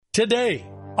Today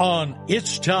on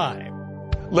It's Time.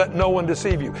 Let no one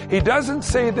deceive you. He doesn't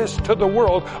say this to the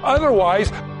world. Otherwise,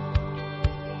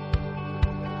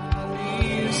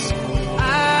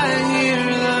 I hear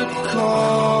the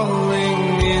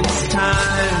calling. It's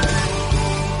time.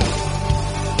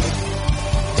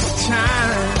 It's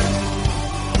time.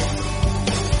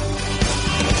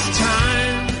 It's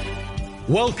time.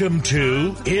 Welcome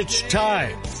to It's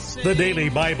Time, the daily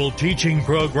Bible teaching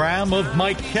program of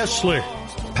Mike Kessler,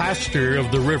 pastor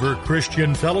of the River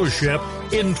Christian Fellowship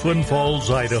in Twin Falls,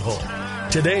 Idaho.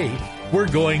 Today, we're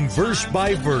going verse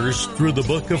by verse through the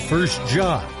book of 1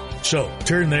 John. So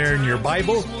turn there in your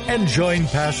Bible and join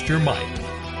Pastor Mike.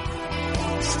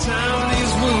 It's time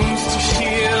these wounds to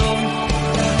heal.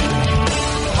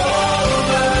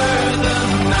 Over the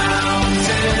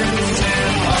mountains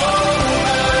and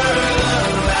over the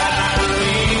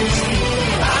valleys,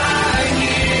 I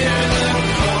hear the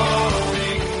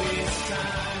calling. It's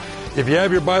time. if you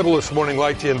have your Bible this morning, I'd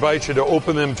like to invite you to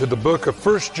open them to the book of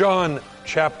 1 John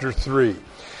chapter 3.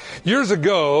 Years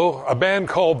ago, a band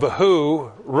called The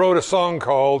Who wrote a song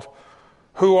called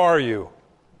Who Are You?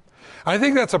 I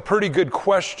think that's a pretty good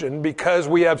question because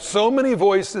we have so many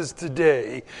voices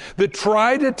today that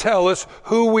try to tell us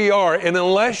who we are. And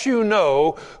unless you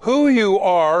know who you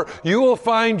are, you will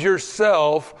find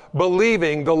yourself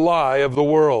believing the lie of the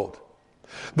world.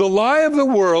 The lie of the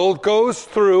world goes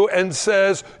through and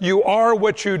says you are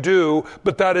what you do,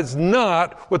 but that is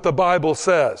not what the Bible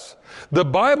says. The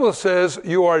Bible says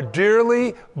you are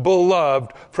dearly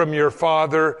beloved from your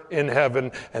Father in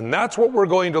heaven, and that's what we're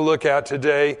going to look at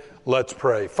today. Let's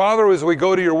pray. Father, as we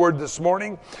go to your word this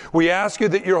morning, we ask you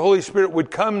that your Holy Spirit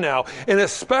would come now in a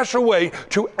special way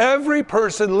to every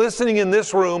person listening in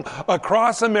this room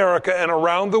across America and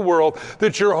around the world,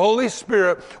 that your Holy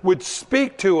Spirit would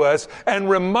speak to us and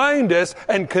remind us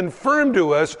and confirm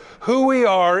to us who we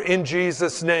are in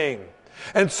Jesus' name.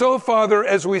 And so, Father,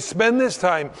 as we spend this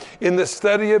time in the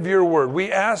study of your word,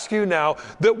 we ask you now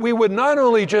that we would not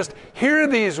only just hear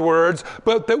these words,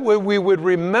 but that when we would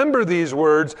remember these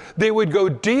words, they would go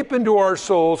deep into our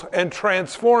souls and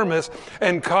transform us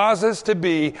and cause us to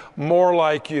be more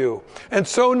like you. And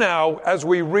so now, as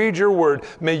we read your word,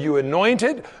 may you anoint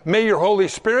it, may your Holy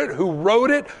Spirit who wrote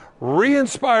it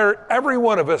re-inspire every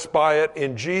one of us by it.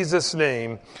 In Jesus'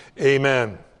 name,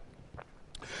 amen.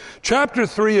 Chapter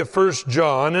 3 of 1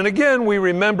 John, and again we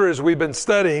remember as we've been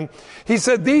studying, he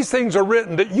said these things are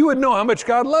written that you would know how much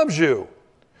God loves you.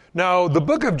 Now, the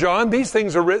book of John, these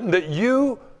things are written that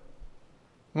you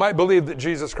might believe that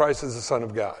Jesus Christ is the Son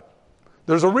of God.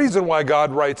 There's a reason why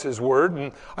God writes his word,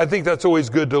 and I think that's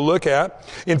always good to look at.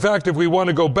 In fact, if we want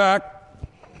to go back,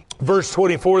 verse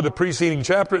 24, the preceding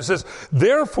chapter, it says,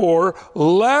 therefore,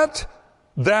 let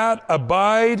that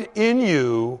abide in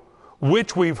you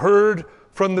which we've heard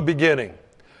from the beginning.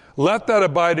 Let that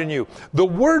abide in you. The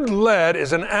word let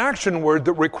is an action word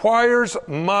that requires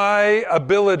my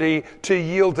ability to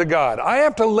yield to God. I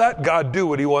have to let God do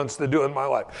what he wants to do in my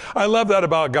life. I love that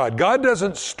about God. God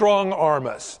doesn't strong arm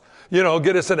us. You know,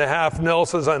 get us in a half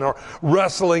Nelsons on a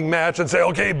wrestling match and say,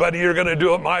 okay, buddy, you're going to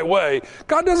do it my way.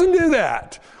 God doesn't do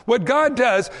that. What God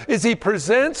does is he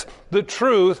presents the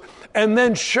truth and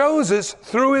then shows us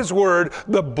through his word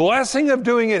the blessing of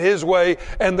doing it his way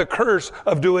and the curse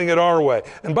of doing it our way.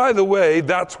 And by the way,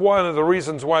 that's one of the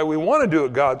reasons why we want to do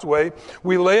it God's way.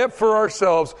 We lay up for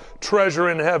ourselves treasure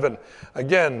in heaven.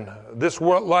 Again, this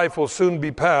life will soon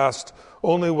be past.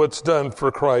 Only what's done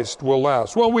for Christ will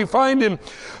last. Well, we find in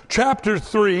chapter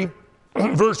 3,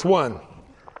 verse 1,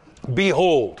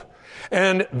 behold.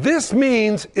 And this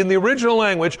means, in the original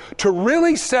language, to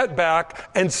really set back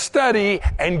and study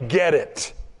and get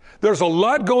it. There's a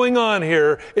lot going on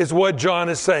here, is what John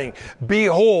is saying.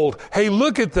 Behold, hey,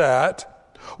 look at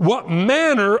that. What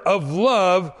manner of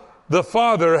love the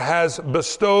Father has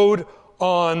bestowed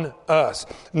on us.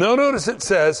 Now notice it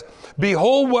says,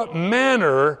 behold, what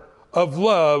manner of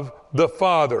love the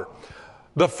Father.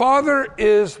 The Father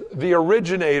is the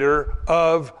originator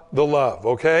of the love,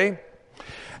 okay?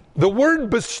 The word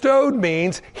bestowed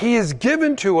means he is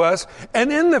given to us,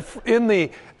 and in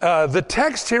the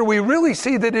text here we really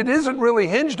see that it isn't really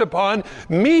hinged upon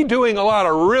me doing a lot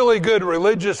of really good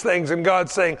religious things and God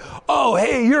saying, oh,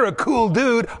 hey, you're a cool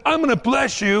dude, I'm going to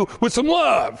bless you with some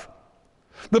love.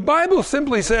 The Bible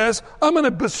simply says, I'm going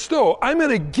to bestow, I'm going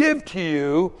to give to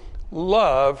you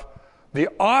love, the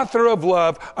author of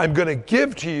love, I'm going to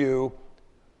give to you.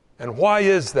 And why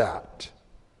is that?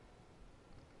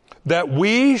 That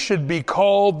we should be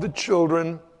called the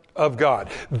children of God.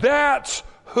 That's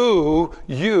who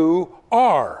you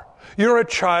are. You're a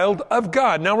child of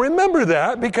God. Now remember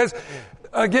that because,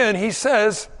 again, he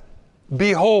says,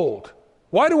 behold.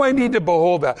 Why do I need to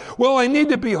behold that? Well, I need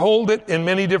to behold it in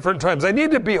many different times. I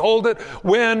need to behold it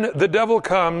when the devil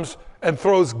comes and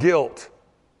throws guilt.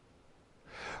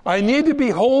 I need to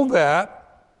behold that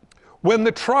when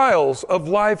the trials of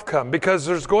life come, because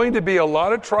there's going to be a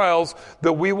lot of trials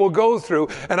that we will go through,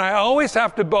 and I always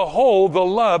have to behold the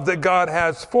love that God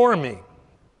has for me.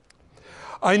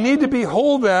 I need to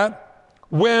behold that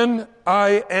when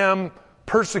I am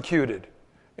persecuted.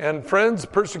 And friends,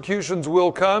 persecutions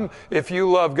will come if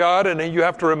you love God, and you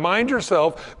have to remind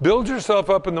yourself, build yourself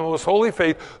up in the most holy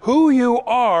faith, who you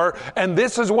are, and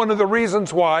this is one of the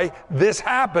reasons why this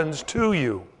happens to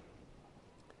you.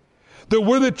 That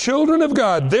we're the children of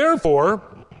God. Therefore,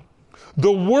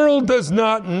 the world does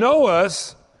not know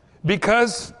us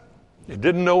because it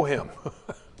didn't know him.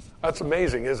 That's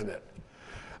amazing, isn't it?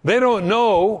 They don't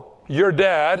know your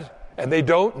dad, and they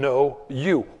don't know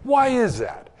you. Why is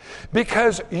that?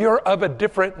 Because you're of a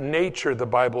different nature, the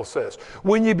Bible says.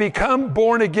 When you become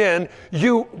born again,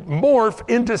 you morph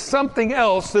into something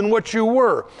else than what you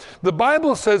were. The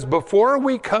Bible says before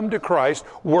we come to Christ,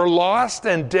 we're lost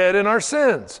and dead in our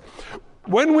sins.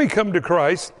 When we come to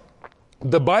Christ,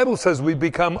 the Bible says we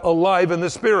become alive in the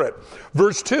Spirit.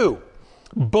 Verse 2,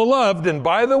 beloved, and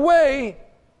by the way,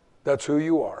 that's who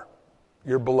you are.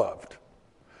 You're beloved.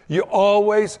 You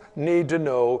always need to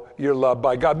know you're loved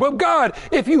by God. But God,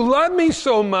 if you love me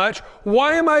so much,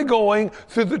 why am I going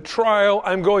through the trial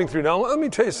I'm going through? Now, let me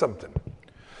tell you something.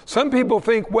 Some people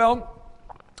think, well,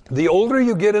 the older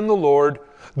you get in the Lord,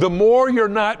 the more you're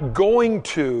not going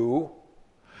to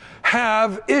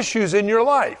have issues in your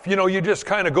life. You know, you just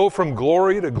kind of go from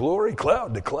glory to glory,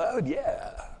 cloud to cloud,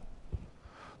 yeah.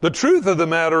 The truth of the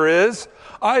matter is,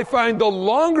 I find the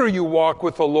longer you walk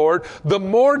with the Lord, the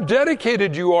more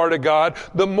dedicated you are to God,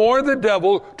 the more the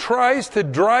devil tries to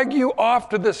drag you off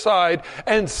to the side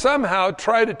and somehow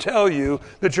try to tell you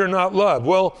that you're not loved.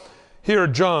 Well, here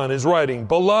John is writing,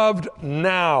 beloved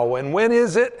now. And when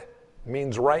is it? It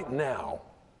means right now.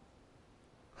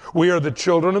 We are the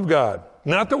children of God.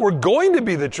 Not that we're going to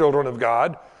be the children of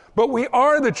God, but we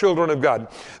are the children of God.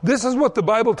 This is what the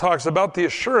Bible talks about, the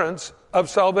assurance of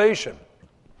salvation.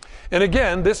 And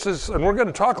again, and we're going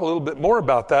to talk a little bit more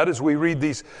about that as we read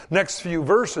these next few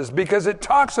verses, because it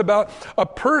talks about a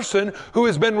person who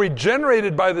has been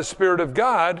regenerated by the Spirit of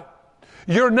God.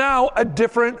 You're now a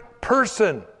different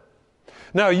person.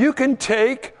 Now, you can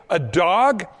take a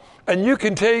dog and you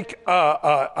can take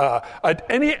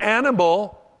any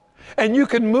animal and you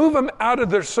can move them out of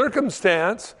their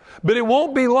circumstance, but it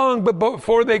won't be long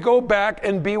before they go back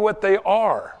and be what they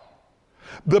are.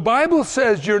 The Bible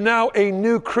says you're now a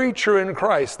new creature in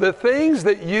Christ. The things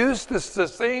that used to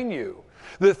sustain you,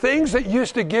 the things that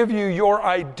used to give you your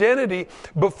identity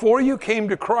before you came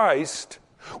to Christ,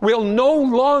 will no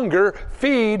longer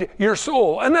feed your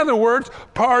soul. In other words,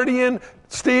 partying,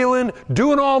 stealing,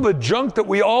 doing all the junk that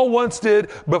we all once did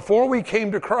before we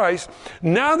came to Christ,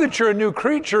 now that you're a new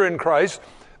creature in Christ,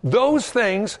 those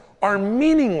things are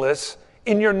meaningless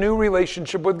in your new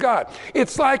relationship with God.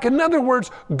 It's like, in other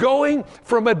words, going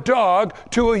from a dog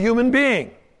to a human being.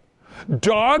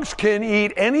 Dogs can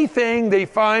eat anything they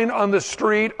find on the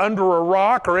street, under a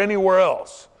rock, or anywhere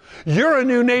else. You're a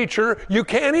new nature. You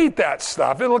can't eat that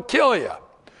stuff. It'll kill you.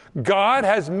 God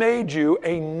has made you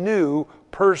a new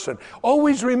person.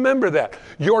 Always remember that.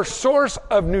 Your source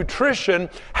of nutrition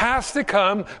has to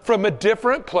come from a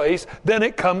different place than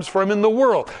it comes from in the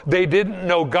world. They didn't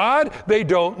know God. They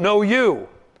don't know you.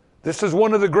 This is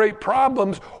one of the great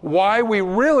problems why we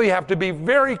really have to be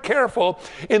very careful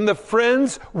in the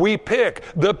friends we pick,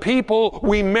 the people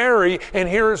we marry, and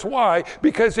here's why.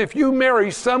 Because if you marry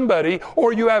somebody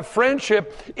or you have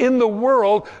friendship in the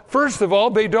world, first of all,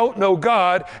 they don't know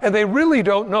God, and they really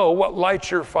don't know what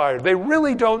lights your fire. They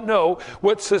really don't know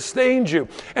what sustains you.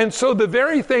 And so the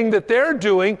very thing that they're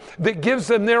doing that gives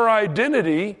them their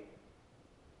identity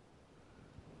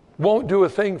won't do a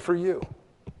thing for you.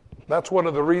 That's one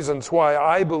of the reasons why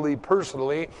I believe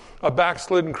personally a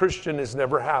backslidden Christian is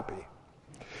never happy.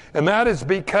 And that is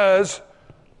because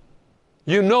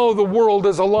you know the world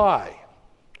is a lie.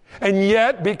 And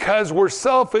yet, because we're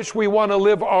selfish, we want to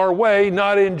live our way,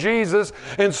 not in Jesus.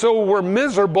 And so we're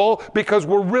miserable because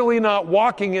we're really not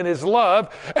walking in His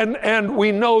love. And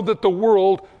we know that the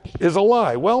world is a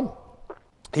lie. Well,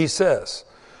 he says,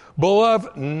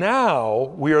 beloved,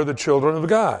 now we are the children of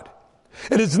God.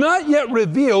 It is not yet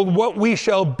revealed what we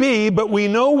shall be, but we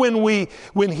know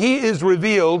when He is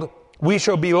revealed, we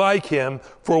shall be like Him,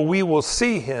 for we will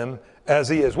see Him as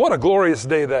He is. What a glorious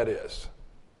day that is.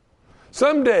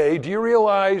 Someday, do you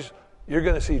realize you're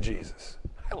going to see Jesus?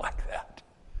 I like that.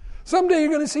 Someday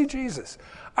you're going to see Jesus.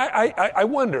 I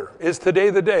wonder, is today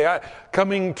the day?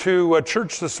 Coming to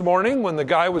church this morning when the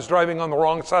guy was driving on the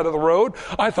wrong side of the road,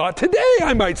 I thought, today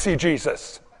I might see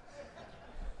Jesus.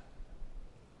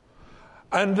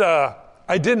 And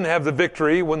I didn't have the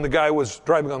victory when the guy was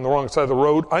driving on the wrong side of the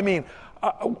road. I mean,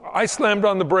 I slammed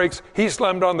on the brakes, he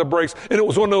slammed on the brakes, and it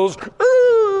was one of those...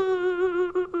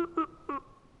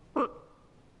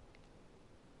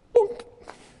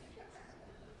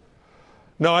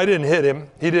 No, I didn't hit him.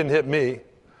 He didn't hit me.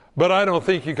 But I don't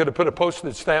think you could have put a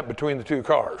postage stamp between the two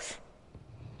cars.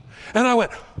 And I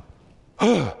went,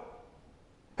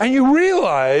 and you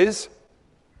realize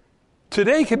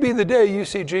today could be the day you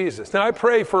see Jesus. Now, I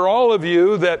pray for all of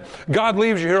you that God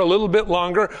leaves you here a little bit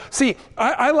longer. See,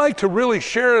 I like to really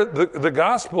share the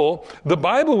gospel, the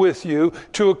Bible with you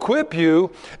to equip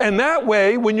you. And that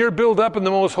way, when you're built up in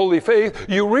the most holy faith,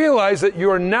 you realize that you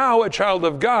are now a child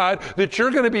of God, that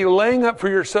you're going to be laying up for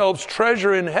yourselves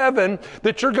treasure in heaven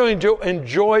that you're going to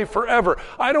enjoy forever.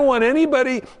 I don't want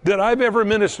anybody that I've ever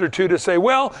ministered to say,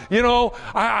 well, you know,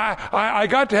 I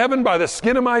got to heaven by the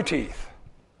skin of my teeth.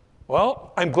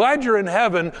 Well, I'm glad you're in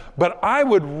heaven, but I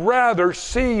would rather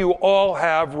see you all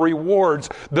have rewards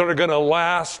that are going to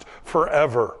last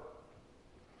forever.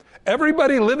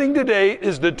 Everybody living today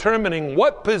is determining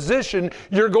what position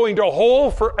you're going to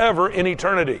hold forever in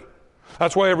eternity.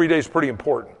 That's why every day is pretty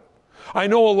important. I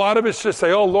know a lot of us just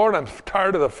say, oh, Lord, I'm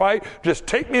tired of the fight. Just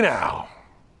take me now.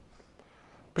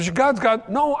 But God's got,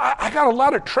 no, I got a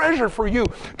lot of treasure for you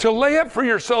to lay up for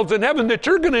yourselves in heaven that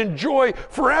you're going to enjoy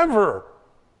forever.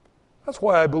 That's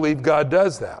why I believe God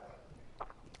does that.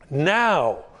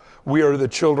 Now we are the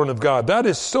children of God. That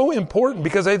is so important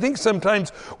because I think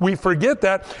sometimes we forget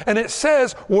that. And it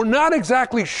says we're not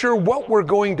exactly sure what we're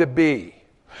going to be.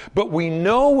 But we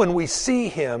know when we see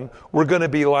Him, we're going to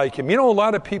be like Him. You know, a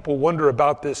lot of people wonder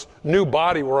about this new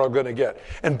body we're all going to get.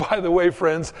 And by the way,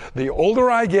 friends, the older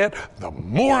I get, the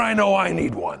more I know I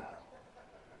need one.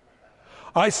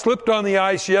 I slipped on the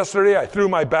ice yesterday. I threw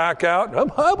my back out. I'm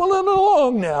hobbling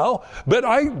along now, but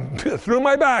I threw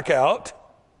my back out.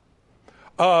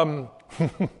 My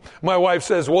wife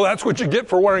says, well, that's what you get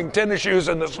for wearing tennis shoes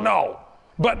in the snow.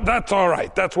 But that's all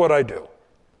right. That's what I do.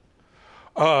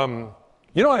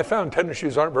 You know, I found tennis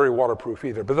shoes aren't very waterproof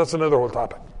either, but that's another whole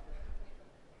topic.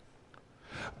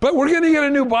 But we're going to get a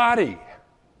new body.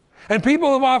 And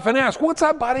people have often asked, what's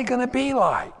that body going to be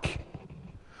like?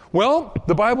 Well,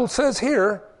 the Bible says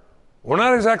here, we're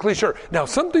not exactly sure. Now,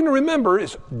 something to remember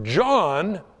is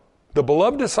John, the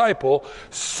beloved disciple,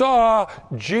 saw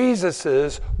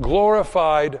Jesus'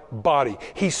 glorified body.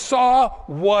 He saw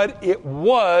what it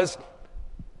was,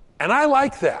 and I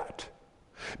like that,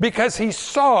 because he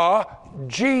saw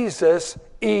Jesus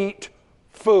eat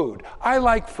food. I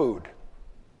like food.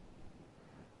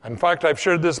 In fact, I've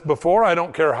shared this before. I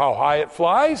don't care how high it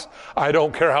flies. I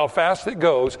don't care how fast it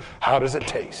goes. How does it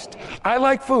taste? I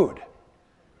like food.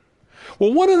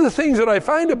 Well, one of the things that I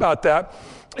find about that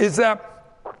is that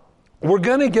we're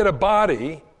going to get a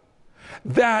body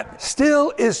that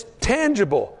still is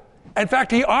tangible. In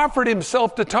fact, he offered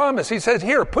himself to Thomas. He said,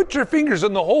 here, put your fingers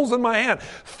in the holes in my hand.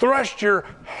 Thrust your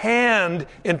hand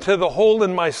into the hole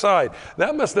in my side.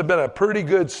 That must have been a pretty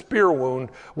good spear wound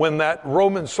when that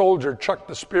Roman soldier chucked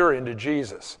the spear into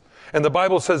Jesus. And the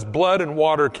Bible says blood and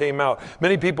water came out.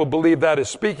 Many people believe that is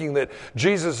speaking that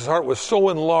Jesus' heart was so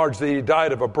enlarged that he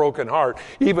died of a broken heart,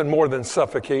 even more than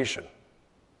suffocation.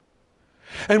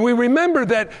 And we remember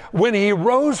that when he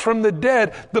rose from the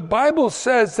dead, the Bible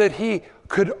says that he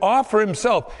could offer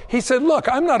himself. He said, look,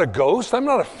 I'm not a ghost. I'm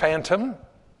not a phantom.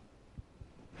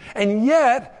 And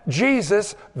yet,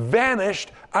 Jesus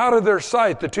vanished out of their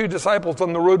sight, the two disciples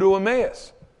on the road to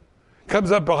Emmaus.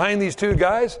 Comes up behind these two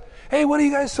guys. Hey, what are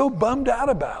you guys so bummed out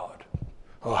about?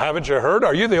 Well, haven't you heard?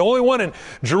 Are you the only one in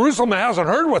Jerusalem that hasn't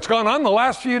heard what's gone on the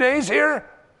last few days here?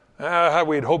 How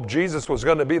we'd hoped Jesus was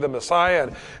going to be the Messiah,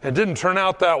 and it didn't turn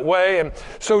out that way. And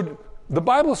so the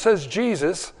Bible says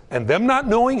Jesus, and them not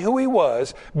knowing who he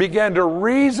was, began to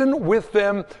reason with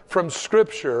them from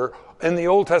Scripture in the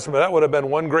Old Testament. That would have been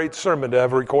one great sermon to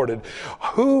have recorded.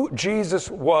 Who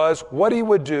Jesus was, what he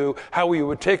would do, how he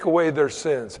would take away their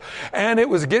sins. And it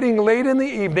was getting late in the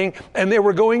evening, and they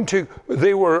were going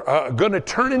to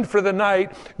turn in for the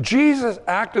night. Jesus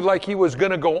acted like he was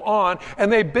going to go on,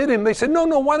 and they bid him. They said, no,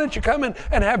 why don't you come in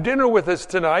and have dinner with us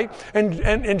tonight?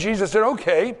 And Jesus said,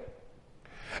 okay.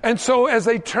 And so as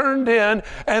they turned in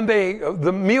and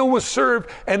the meal was served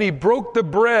and he broke the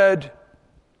bread,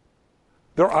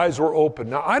 their eyes were open.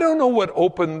 Now, I don't know what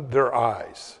opened their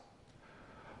eyes.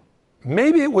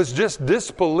 Maybe it was just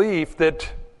disbelief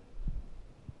that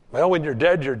Well, when you're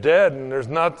dead, and there's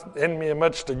not any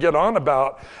much to get on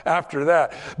about after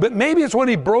that. But maybe it's when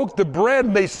he broke the bread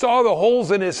and they saw the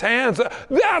holes in his hands.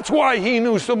 That's why he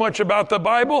knew so much about the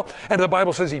Bible. And the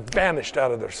Bible says he vanished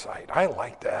out of their sight. I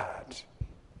like that.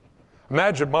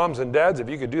 Imagine moms and dads if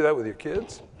you could do that with your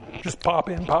kids. Just pop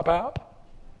in, pop out.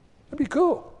 That'd be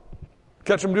cool.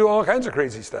 Catch them doing all kinds of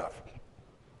crazy stuff.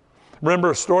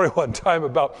 Remember a story one time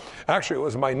about, actually it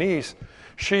was my niece.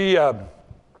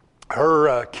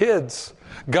 Her kids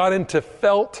got into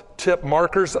felt tip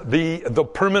markers, the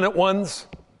permanent ones.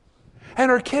 And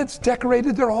her kids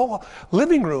decorated their whole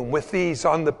living room with these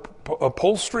on the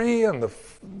upholstery and the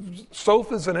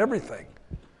sofas and everything.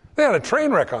 They had a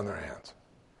train wreck on their hands.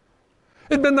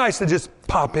 It'd been nice to just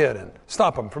pop in and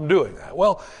stop them from doing that.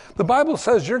 Well, the Bible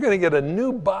says you're going to get a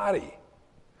new body.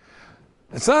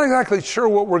 It's not exactly sure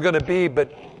what we're going to be,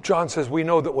 but John says we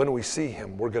know that when we see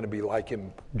him, we're going to be like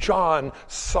him. John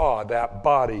saw that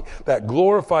body, that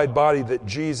glorified body that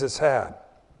Jesus had.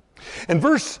 And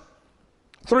verse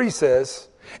 3 says,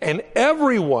 and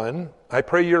everyone, I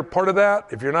pray you're part of that.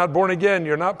 If you're not born again,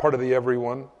 you're not part of the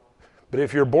everyone. But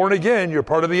if you're born again, you're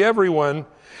part of the everyone.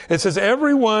 It says,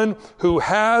 everyone who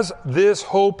has this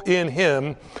hope in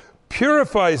him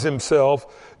purifies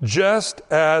himself just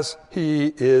as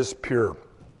he is pure.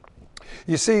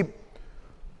 You see,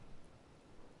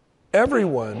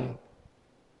 everyone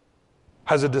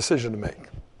has a decision to make.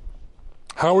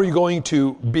 How are you going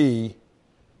to be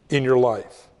in your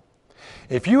life?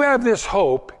 If you have this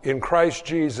hope in Christ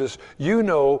Jesus, you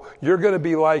know you're going to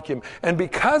be like him. And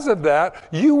because of that,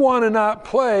 you want to not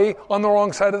play on the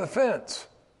wrong side of the fence.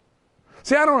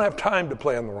 See, I don't have time to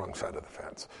play on the wrong side of the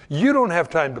fence. You don't have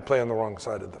time to play on the wrong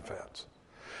side of the fence.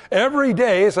 Every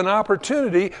day is an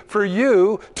opportunity for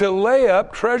you to lay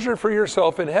up treasure for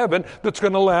yourself in heaven that's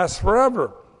going to last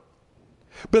forever.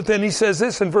 But then he says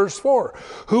this in verse 4,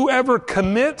 whoever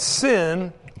commits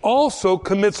sin also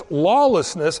commits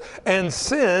lawlessness, and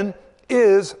sin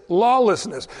is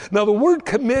lawlessness. Now the word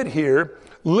commit here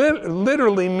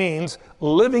literally means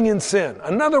living in sin.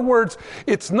 In other words,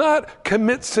 it's not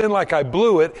commit sin like I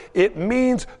blew it. It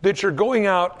means that you're going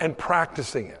out and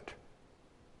practicing it.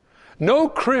 No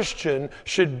Christian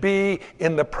should be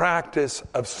in the practice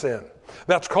of sin.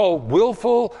 That's called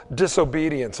willful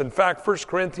disobedience. In fact, 1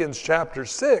 Corinthians chapter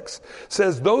 6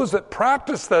 says those that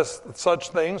practice such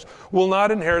things will not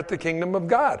inherit the kingdom of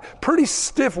God. Pretty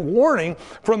stiff warning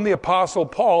from the Apostle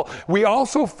Paul. We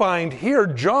also find here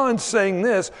John saying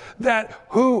this, that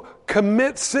who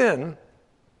commit sin,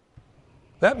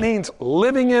 that means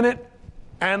living in it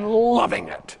and loving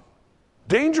it.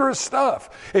 Dangerous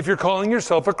stuff if you're calling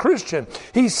yourself a Christian.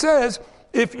 He says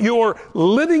if you're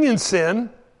living in sin,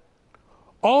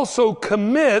 also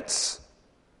commits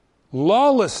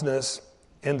lawlessness,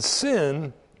 and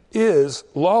sin is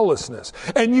lawlessness.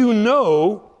 And you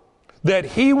know that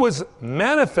he was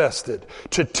manifested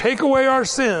to take away our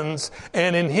sins,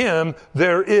 and in him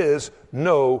there is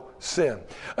no sin.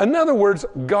 In other words,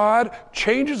 God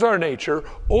changes our nature,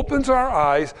 opens our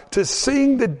eyes to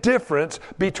seeing the difference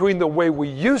between the way we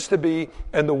used to be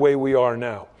and the way we are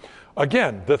now.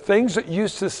 Again, the things that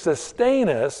used to sustain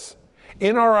us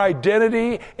in our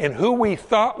identity and who we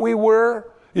thought we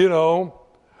were,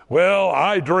 well,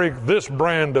 I drink this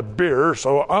brand of beer,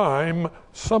 so I'm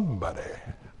somebody.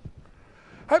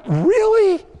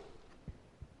 Really?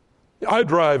 I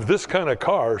drive this kind of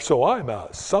car, so I'm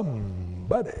a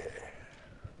somebody.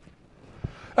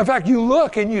 In fact, you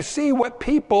look and you see what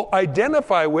people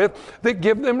identify with that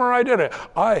give them their identity.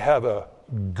 I have a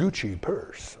Gucci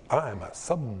purse. I'm a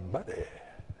somebody.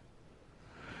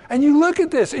 And you look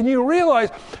at this and you realize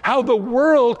how the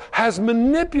world has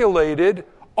manipulated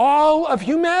all of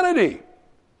humanity.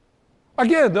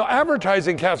 Again, the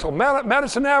advertising council,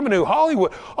 Madison Avenue,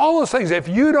 Hollywood, all those things. If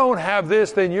you don't have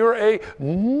this, then you're a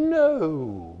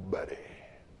nobody.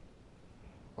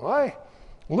 Well, I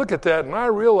look at that and I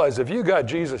realize if you got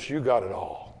Jesus, you got it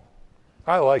all.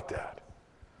 I like that.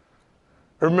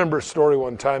 I remember a story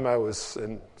one time I was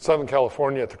in Southern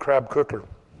California at the Crab Cooker,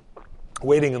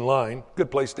 waiting in line, good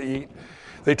place to eat.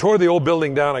 They tore the old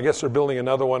building down. I guess they're building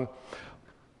another one.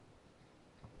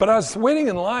 But I was waiting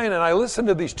in line and I listened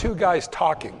to these two guys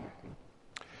talking.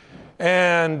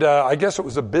 And I guess it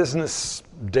was a business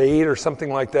date or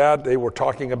something like that. They were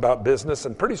talking about business.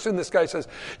 And pretty soon this guy says,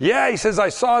 he says, I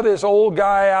saw this old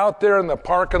guy out there in the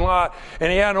parking lot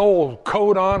and he had an old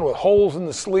coat on with holes in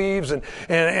the sleeves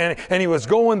and he was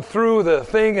going through the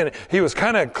thing and he was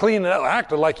kind of cleaning up,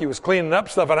 acted like he was cleaning up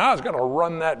stuff, and I was going to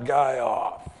run that guy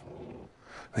off.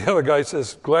 The other guy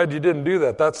says, glad you didn't do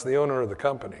that. That's the owner of the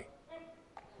company.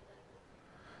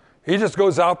 He just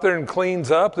goes out there and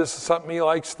cleans up. This is something he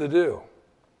likes to do.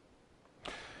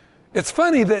 It's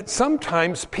funny that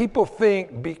sometimes people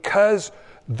think because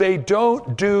they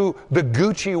don't do the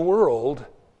Gucci world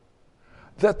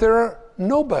that they're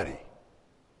nobody.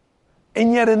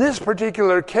 And yet in this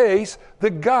particular case, the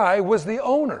guy was the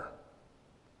owner.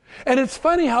 And it's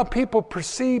funny how people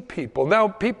perceive people. Now,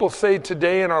 people say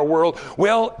today in our world,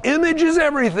 well, image is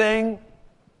everything.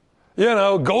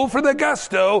 Go for the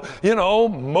gusto.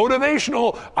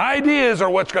 Motivational ideas are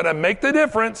what's going to make the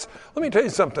difference. Let me tell you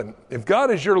something. If God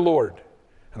is your Lord,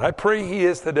 and I pray He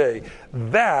is today,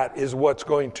 that is what's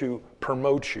going to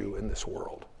promote you in this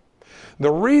world.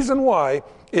 The reason why,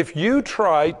 if you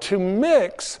try to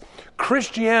mix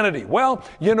Christianity, well,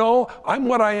 I'm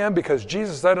what I am because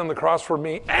Jesus died on the cross for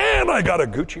me, and I got a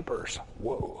Gucci purse.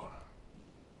 Whoa.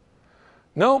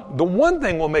 No, the one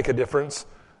thing will make a difference.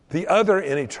 The other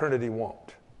in eternity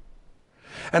won't.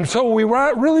 And so we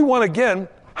really want, again,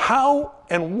 how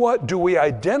and what do we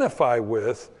identify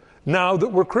with now that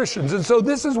we're Christians? And so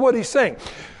this is what he's saying.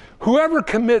 Whoever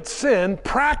commits sin,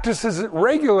 practices it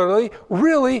regularly,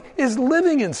 really is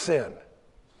living in sin.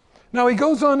 Now he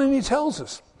goes on and he tells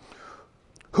us,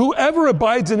 whoever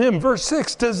abides in him, verse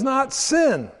 6, does not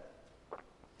sin.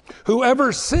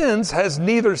 Whoever sins has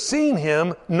neither seen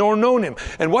him nor known him.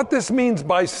 And what this means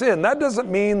by sin, that doesn't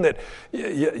mean that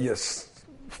you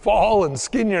fall and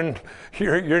skin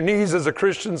your knees as a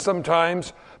Christian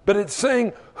sometimes, but it's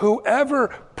saying whoever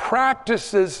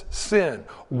practices sin,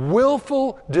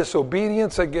 willful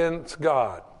disobedience against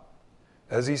God,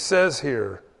 as he says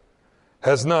here,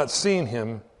 has not seen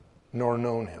him nor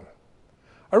known him.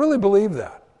 I really believe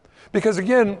that. Because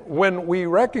again, when we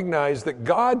recognize that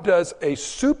God does a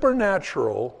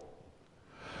supernatural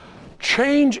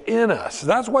change in us,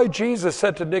 that's why Jesus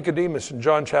said to Nicodemus in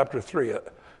John chapter 3,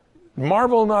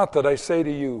 marvel not that I say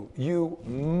to you, you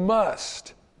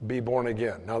must be born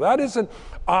again. Now that isn't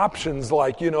options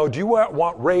like, do you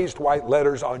want raised white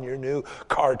letters on your new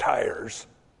car tires?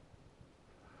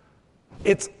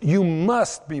 It's you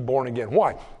must be born again.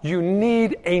 Why? You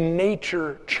need a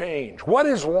nature change. What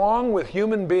is wrong with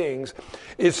human beings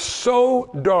is so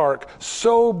dark,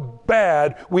 so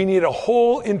bad, we need a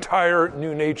whole entire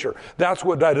new nature. That's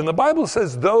what died. And the Bible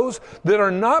says those that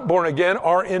are not born again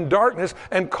are in darkness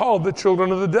and called the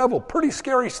children of the devil. Pretty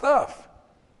scary stuff.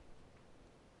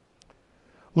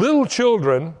 Little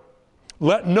children,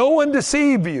 let no one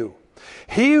deceive you.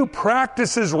 He who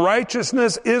practices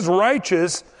righteousness is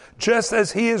righteous, just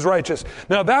as he is righteous.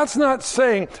 Now that's not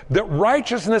saying that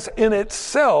righteousness in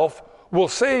itself will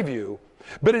save you,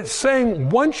 but it's saying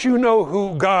once you know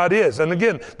who God is. And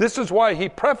again, this is why he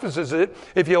prefaces it.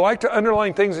 If you like to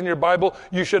underline things in your Bible,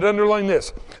 you should underline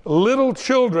this. Little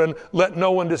children, let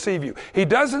no one deceive you. He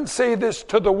doesn't say this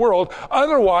to the world.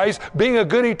 Otherwise, being a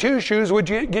goody two-shoes would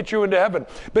get you into heaven.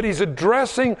 But he's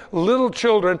addressing little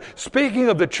children, speaking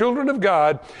of the children of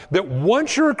God, that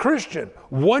once you're a Christian,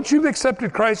 once you've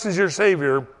accepted Christ as your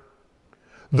Savior,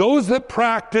 those that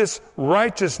practice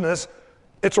righteousness,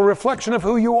 it's a reflection of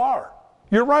who you are.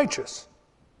 You're righteous,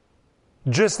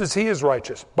 just as he is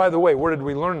righteous. By the way, where did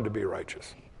we learn to be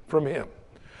righteous? From him.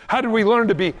 How did we learn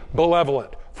to be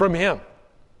benevolent? From him.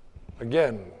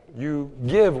 Again, you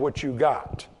give what you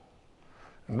got.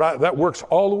 And that works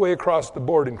all the way across the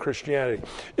board in Christianity.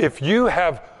 If you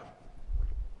have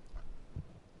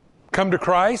come to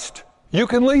Christ, you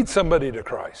can lead somebody to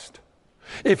Christ.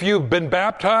 If you've been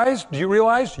baptized, do you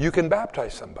realize you can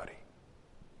baptize somebody?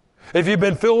 If you've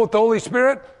been filled with the Holy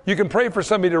Spirit, you can pray for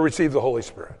somebody to receive the Holy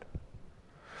Spirit.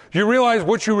 You realize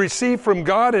what you receive from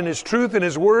God and His truth and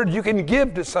His Word, you can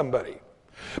give to somebody.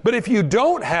 But if you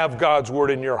don't have God's Word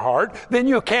in your heart, then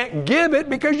you can't give it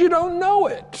because you don't know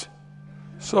it.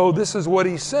 So this is what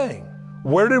he's saying.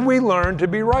 Where did we learn to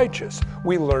be righteous?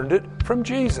 We learned it from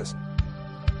Jesus.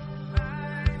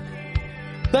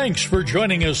 Thanks for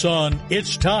joining us on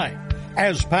It's Time,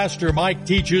 as Pastor Mike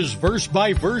teaches verse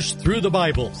by verse through the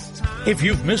Bible. If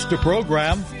you've missed a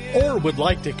program or would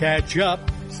like to catch up,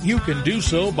 you can do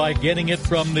so by getting it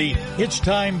from the It's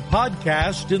Time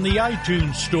podcast in the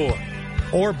iTunes store,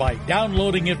 or by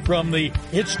downloading it from the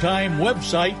It's Time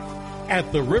website at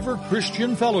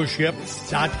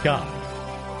theriverchristianfellowship.com.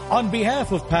 On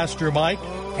behalf of Pastor Mike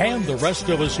and the rest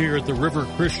of us here at the River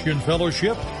Christian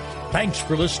Fellowship, thanks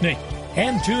for listening,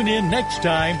 and tune in next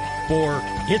time for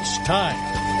It's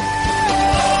Time.